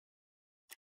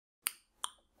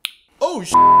Oh,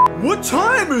 what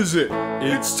time is it?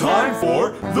 It's time for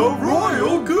the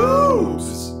Royal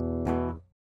Goobs!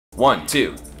 1,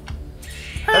 2.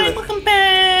 Hi, welcome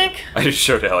back! I just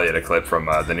showed Elliot a clip from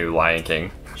the new Lion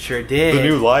King. Sure did. The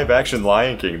new live-action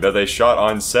Lion King that they shot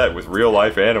on set with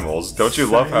real-life animals. Don't you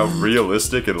love how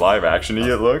realistic and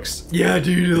live-action-y it looks? Yeah,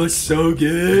 dude, it looks so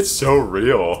good. It's so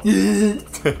real.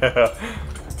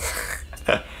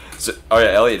 So, oh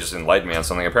yeah, Elliot just enlightened me on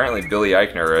something. Apparently, Billy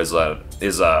Eichner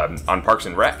is on Parks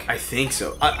and Rec. I think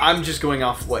so. I'm just going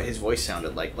off what his voice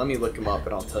sounded like. Let me look him up,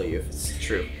 and I'll tell you if it's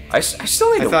true. I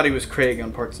still need to... I thought he was Craig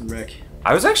on Parks and Rec.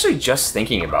 I was actually just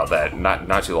thinking about that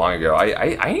not too long ago.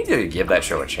 I need to give that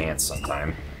show a chance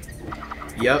sometime.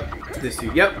 Yep, this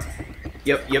dude. Yep.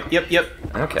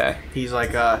 Okay. He's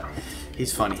like,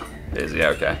 he's funny. Is he?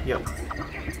 Okay. Yep.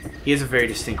 He has a very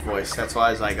distinct voice. That's why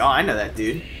I was like, oh, I know that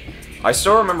dude. I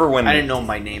still remember when... I didn't know him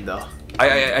by name, though.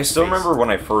 I still remember when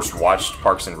I first watched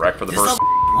Parks and Rec for the first...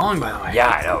 long, by the way. Yeah,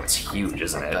 I know. It's huge,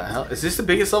 isn't it? What the hell? Is this the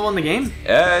biggest level in the game?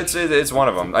 Yeah, it's one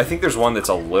of them. I think there's one that's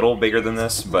a little bigger than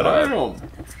this, but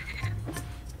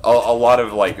a lot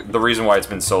of, like, the reason why it's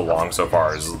been so long so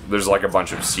far is there's, like, a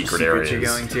bunch of secret areas you're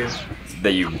going to?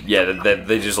 that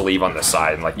they just leave on the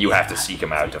side, and, like, you have to seek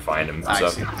them out to find them. I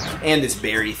see. And this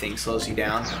berry thing slows you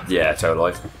down. Yeah,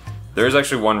 totally. There's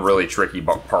actually one really tricky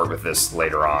part with this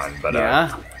later on, but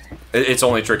yeah? It's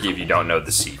only tricky if you don't know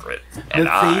the secret. And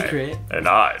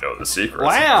I know the secret.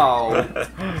 Wow!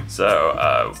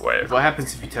 So, wait. What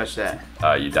happens if you touch that?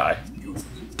 You die. You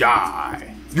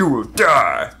die. You will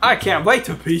die! I can't wait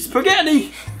to eat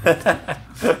spaghetti!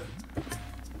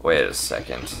 Wait a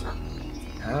second.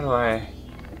 How do I...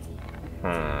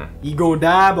 You gonna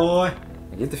die, boy.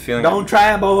 I get the feeling... Don't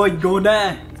try, boy. You gonna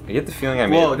die. I get the feeling I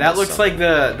made... Whoa, that looks like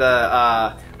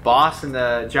the boss in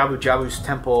the Jabu Jabu's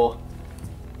temple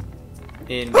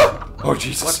in... Oh,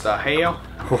 Jesus. What the hell?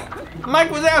 Mike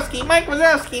Wazowski! Mike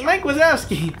Wazowski! Mike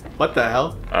Wazowski! What the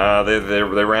hell? They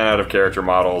ran out of character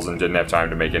models and didn't have time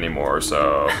to make any more,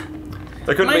 so...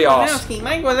 They couldn't be asked.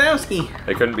 Mike Wazowski!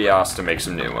 They couldn't be asked to make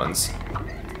some new ones.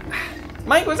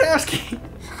 Mike Wazowski!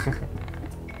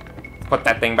 Put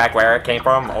that thing back where it came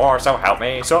from, or so help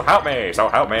me, so help me, so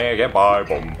help me, get by,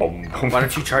 boom, boom, boom. Why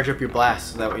don't you charge up your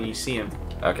blast so that when you see him,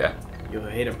 okay. you'll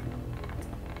hit him.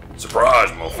 Surprise,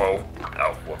 mofo.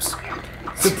 Oh, whoops.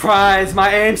 Surprise,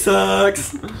 my aim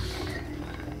sucks!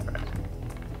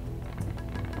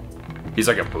 He's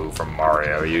like a Boo from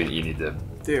Mario, you need to...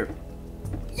 Dude.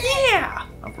 Yeah!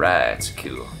 Alright,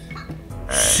 cool.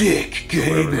 Right. Sick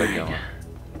Where was I gaming! going?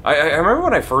 I remember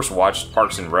when I first watched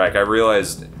Parks and Rec, I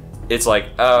realized it's like,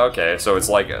 oh, okay, so it's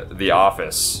like The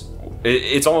Office.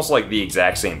 It's almost like the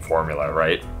exact same formula,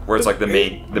 right? Where it's like the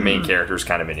main character's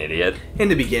kind of an idiot. In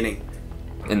the beginning.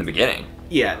 In the beginning.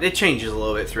 Yeah, it changes a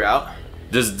little bit throughout.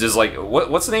 Does like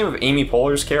what's the name of Amy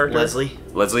Poehler's character? Leslie.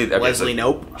 Leslie. Okay, Leslie. So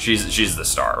Nope. She's the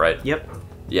star, right? Yep.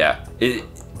 Yeah. It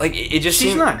just She's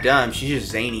seemed... not dumb. She's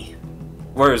just zany.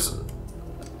 Whereas,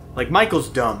 like Michael's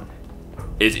dumb.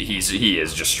 He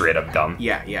is just straight up dumb.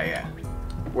 Yeah.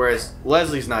 Whereas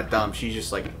Leslie's not dumb. She's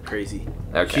just like crazy.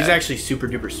 Okay. She's actually super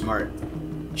duper smart.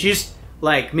 She's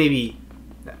like maybe,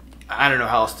 I don't know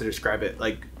how else to describe it.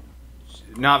 Like,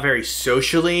 not very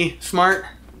socially smart.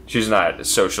 She's not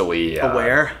socially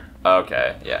aware.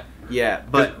 Okay. Yeah. Yeah,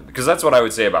 but because that's what I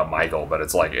would say about Michael, but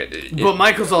it's like but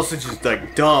Michael's also just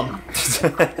like dumb.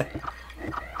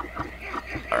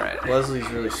 All right. Leslie's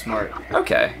really smart.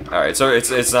 Okay. All right. So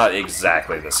it's not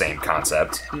exactly the same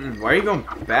concept. Why are you going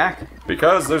back?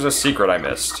 Because there's a secret I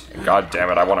missed. God damn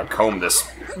it! I want to comb this.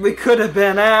 We could have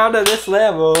been out of this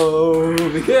level.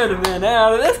 We could have been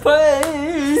out of this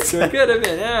place. We could have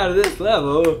been out of this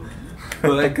level.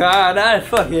 But God, I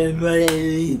fucking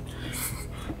late.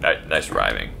 Nice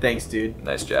rhyming. Thanks, dude.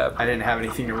 Nice job. I didn't have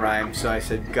anything to rhyme, so I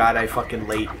said, God, I fucking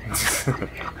late.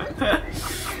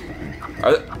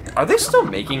 Are they still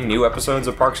making new episodes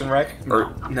of Parks and Rec?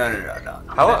 Or No.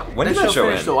 When did that show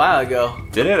finished end? a while ago.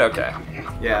 Did it? Okay.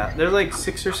 Yeah, there's like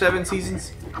 6 or 7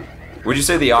 seasons. Would you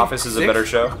say The Office is a better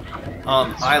show?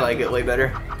 I like it way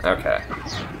better. Okay.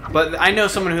 But I know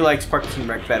someone who likes Parks and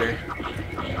Rec better.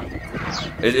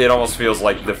 It almost feels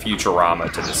like the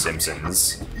Futurama to The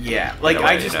Simpsons. Yeah, like way,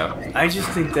 I just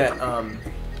think that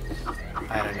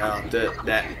I don't know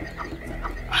that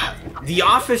The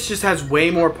Office just has way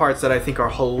more parts that I think are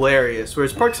hilarious.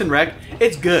 Whereas Parks and Rec,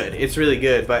 it's good, it's really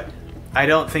good, but I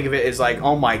don't think of it as like,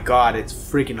 oh my god, it's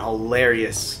freaking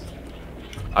hilarious.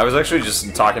 I was actually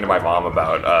just talking to my mom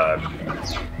about.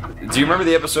 Do you remember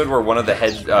the episode where one of the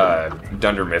head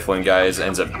Dunder Mifflin guys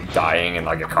ends up dying in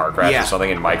like a car crash or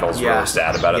something, and Michael's really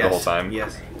sad about it the whole time?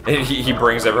 Yes. And he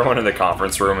brings everyone in the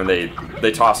conference room, and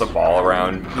they toss a ball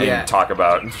around and talk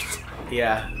about.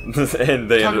 Yeah. And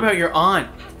they talk about your aunt.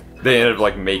 They end up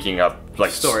like making up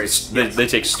like stories. They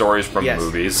take stories from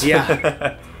movies.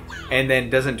 Yeah. And then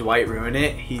doesn't Dwight ruin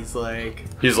it? He's like,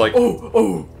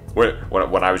 oh.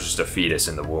 When I was just a fetus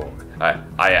in the womb,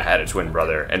 I had a twin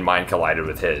brother, and mine collided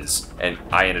with his, and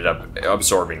I ended up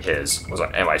absorbing his.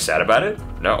 Am I sad about it?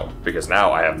 No, because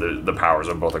now I have the powers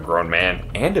of both a grown man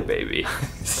and a baby.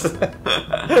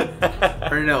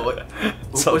 Or no,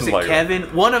 was it like Kevin?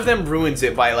 One of them ruins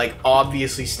it by like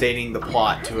obviously stating the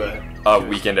plot to a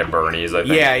Weekend at Bernie's, I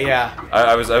think. Yeah.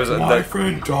 I was. My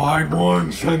friend died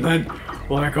once, and then.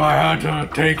 Like, I had to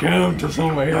take him to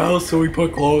somebody else, so we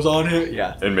put clothes on it.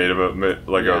 Yeah. And made him a...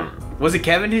 Was it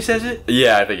Kevin who says it?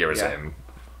 Yeah, I think it was him.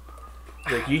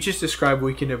 Like, you just described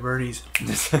Weekend at Bernie's.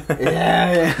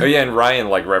 Yeah. Oh, yeah, and Ryan,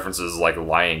 like, references, like,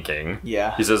 Lion King.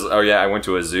 Yeah. He says, oh, yeah, I went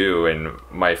to a zoo, and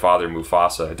my father,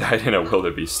 Mufasa, died in a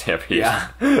wildebeest stampede. Yeah.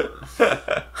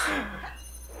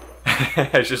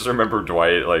 I just remember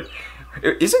Dwight, like...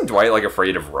 Isn't Dwight, like,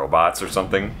 afraid of robots or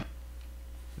something?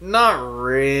 Not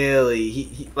really.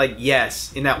 He like,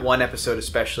 yes, in that one episode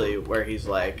especially where he's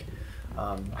like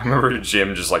I remember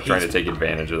Jim just like trying to take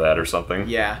advantage of that or something.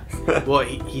 Yeah. Well,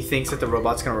 he thinks that the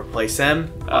robot's gonna replace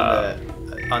them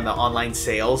on the online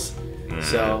sales.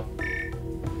 So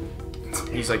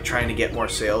he's like trying to get more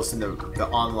sales in the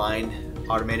online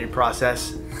automated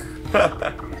process.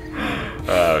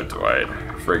 Oh, Dwight.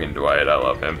 Friggin' Dwight, I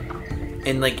love him.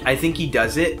 And like I think he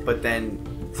does it, but then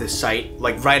the site,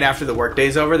 like right after the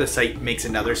workday's over, the site makes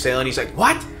another sale, and he's like,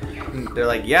 "What?" And they're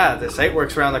like, "Yeah, the site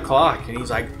works around the clock," and he's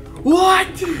like, "What?"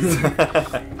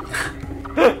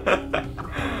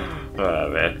 Oh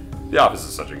man, The Office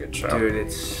is such a good show. Dude,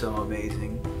 it's so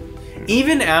amazing.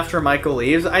 Even after Michael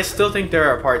leaves, I still think there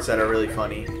are parts that are really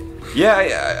funny.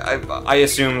 Yeah, I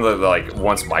assume that like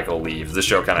once Michael leaves, the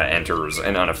show kind of enters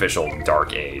an unofficial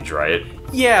dark age, right?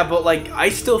 Yeah, but like I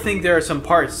still think there are some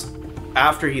parts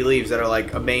after he leaves that are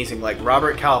like amazing. Like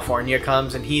Robert California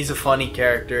comes and he's a funny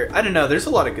character. I don't know, there's a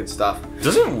lot of good stuff.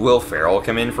 Doesn't Will Ferrell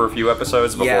come in for a few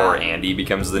episodes before Andy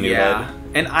becomes the new head?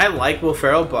 And I like Will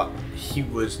Ferrell, but he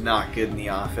was not good in The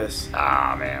Office.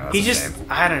 Ah man, that's he a just shame.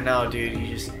 I don't know, dude,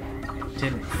 he just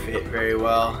didn't fit very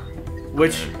well.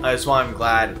 Which is why I'm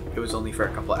glad it was only for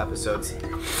a couple of episodes.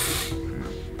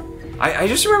 I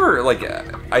just remember like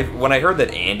when I heard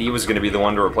that Andy was going to be the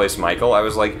one to replace Michael, I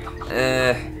was like,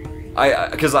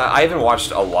 because I haven't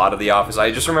watched a lot of The Office.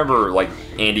 I just remember like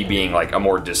Andy being like a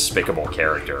more despicable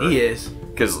character. He is.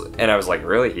 And I was like,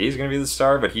 really, he's gonna be the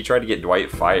star? But he tried to get Dwight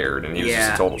fired, and he was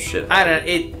just a total shit. I don't.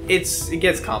 It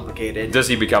gets complicated. Does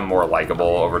he become more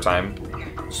likable over time?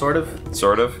 Sort of.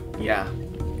 Sort of. Yeah.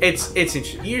 It's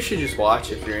interesting. You should just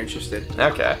watch if you're interested.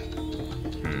 Okay.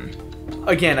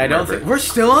 Again, I don't think we're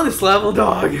still on this level,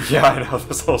 dog. Yeah, I know,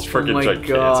 this whole freaking gigantic.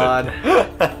 God.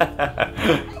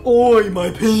 Oi, my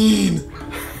pain.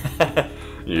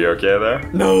 You okay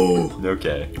there? No.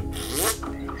 Okay.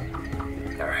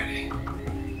 Alrighty.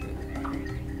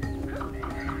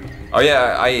 Oh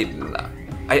yeah,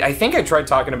 I think I tried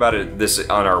talking about this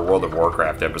on our World of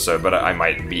Warcraft episode, but I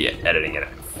might be editing it.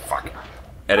 Fuck.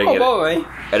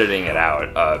 Editing it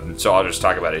out. So I'll just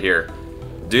talk about it here,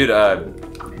 dude.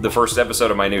 The first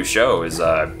episode of my new show is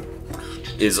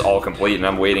all complete, and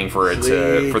I'm waiting for it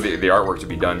for the artwork to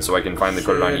be done so I can finally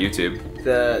put it on YouTube.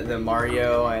 The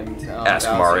Mario and Ask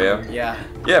Bowser. Mario. Yeah.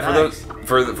 Yeah, Nice.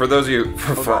 for those of you.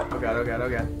 Oh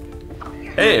god.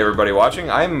 Hey everybody watching!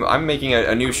 I'm making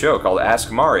a new show called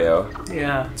Ask Mario.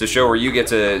 Yeah. It's a show where you get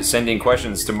to send in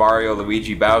questions to Mario,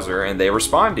 Luigi, Bowser, and they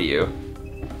respond to you.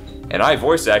 And I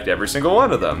voice act every single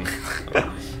one of them.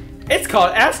 It's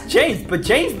called Ask James, but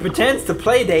James pretends to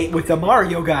play date with the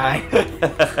Mario guy.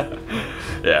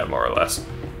 Yeah, more or less.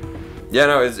 Yeah,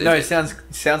 no, it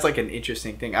sounds like an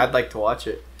interesting thing. I'd like to watch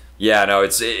it. Yeah, no,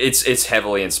 it's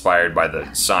heavily inspired by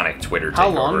the Sonic Twitter takeovers. How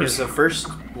long is the first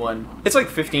one? It's like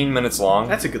 15 minutes long.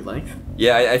 That's a good length.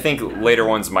 Yeah, I think later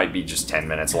ones might be just 10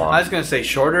 minutes long. I was gonna say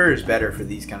shorter is better for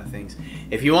these kind of things.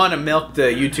 If you want to milk the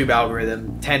YouTube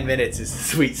algorithm, 10 minutes is the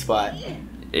sweet spot.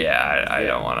 Yeah, I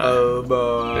don't want to. Oh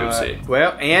boy. Oopsie.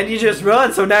 Well, and you just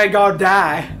run, so now you're gonna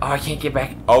die. Oh, I can't get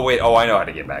back. Oh wait. Oh, I know how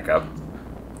to get back up.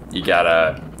 You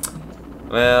gotta.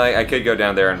 Well, I could go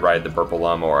down there and ride the purple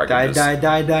llama, or I could just...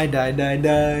 Die.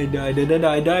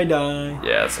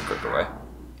 Yeah, that's a quicker way.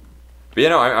 But you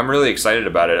know, I'm really excited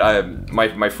about it.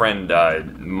 My friend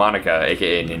Monica,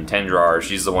 aka Nintendrar,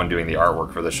 she's the one doing the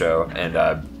artwork for the show, and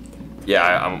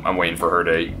yeah, I'm waiting for her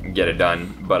to get it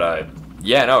done. But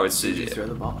yeah, no, it's. Did you throw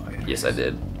the ball? Oh, yeah. Yes, I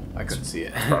did. I couldn't see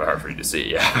it. It's probably hard for you to see.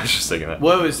 Yeah, I was just thinking that.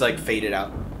 Well, it was like faded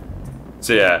out.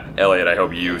 So yeah, Elliot, I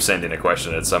hope you send in a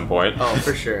question at some point. Oh,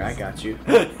 for sure. I got you.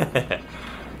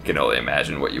 Can only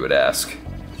imagine what you would ask.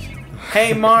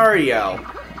 Hey, Mario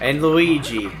and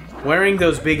Luigi. Wearing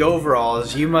those big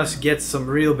overalls, you must get some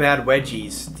real bad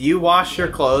wedgies. Do you wash your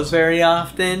clothes very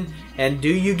often? And do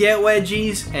you get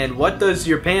wedgies? And what does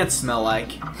your pants smell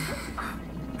like?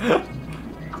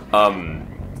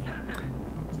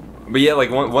 But yeah, like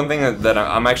one thing that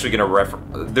I'm actually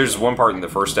gonna there's one part in the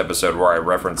first episode where I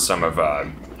reference some of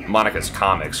Monica's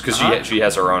comics because she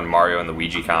has her own Mario and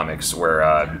Luigi comics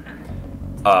where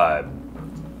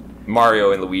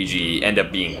Mario and Luigi end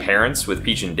up being parents with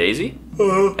Peach and Daisy,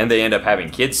 and they end up having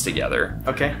kids together.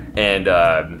 Okay. And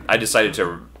I decided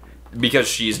to, because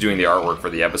she's doing the artwork for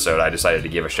the episode, I decided to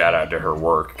give a shout out to her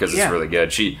work because it's really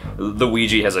good.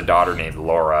 Luigi has a daughter named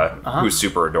Laura who's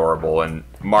super adorable, and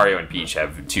Mario and Peach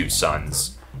have 2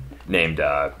 sons named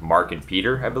Mark and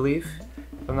Peter, I believe.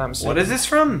 If I'm not mistaken. What is this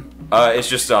from? It's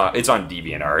just it's on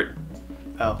DeviantArt.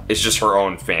 Oh. It's just her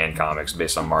own fan comics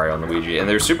based on Mario and Luigi, and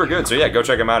they're super good. So yeah, go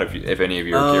check them out if any of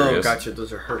you are curious. Oh, gotcha.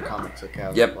 Those are her comics. Okay. I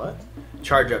was Yep. like, what?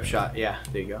 Charge up shot. Yeah.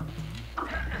 There you go.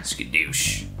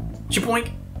 Skadoosh.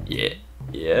 Chapoink. Yeah.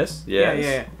 Yes. Yeah.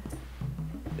 Yes.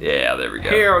 Yeah. There we go.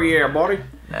 Hell yeah, buddy.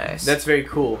 Nice. That's very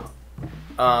cool.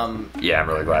 Yeah, I'm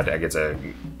really glad I get to,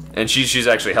 and she's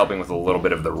actually helping with a little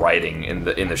bit of the writing in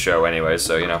the show anyway.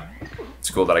 So you know,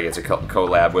 it's cool that I get to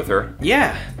collab with her.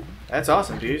 Yeah. That's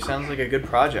awesome, dude. Sounds like a good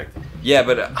project. Yeah,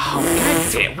 but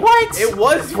god damn, what? It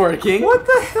was working. What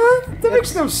the hell? That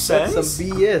makes no sense. That's some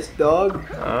BS, dog.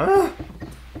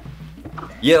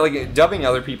 Yeah, like dubbing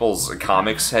other people's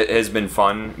comics has been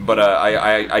fun, but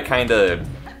I kind of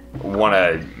want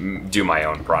to do my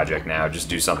own project now. Just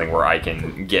do something where I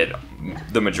can get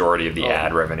the majority of the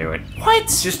ad revenue. And what?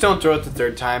 Just don't throw it the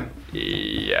third time.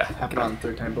 Yeah. Happen on the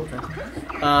third time both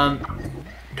times.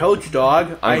 Coach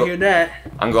dog, I hear that.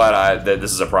 I'm glad that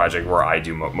this is a project where I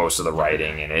do most of the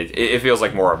writing, and it feels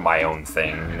like more of my own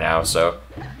thing now. So.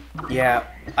 Yeah,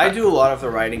 I do a lot of the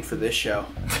writing for this show.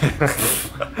 Yeah,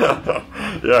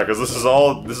 because this is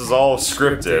all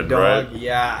scripted, dog. right?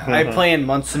 Yeah, I plan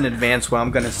months in advance what I'm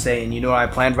gonna say, and you know what I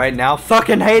planned right now?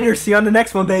 Fucking haters, see you on the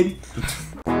next one, baby.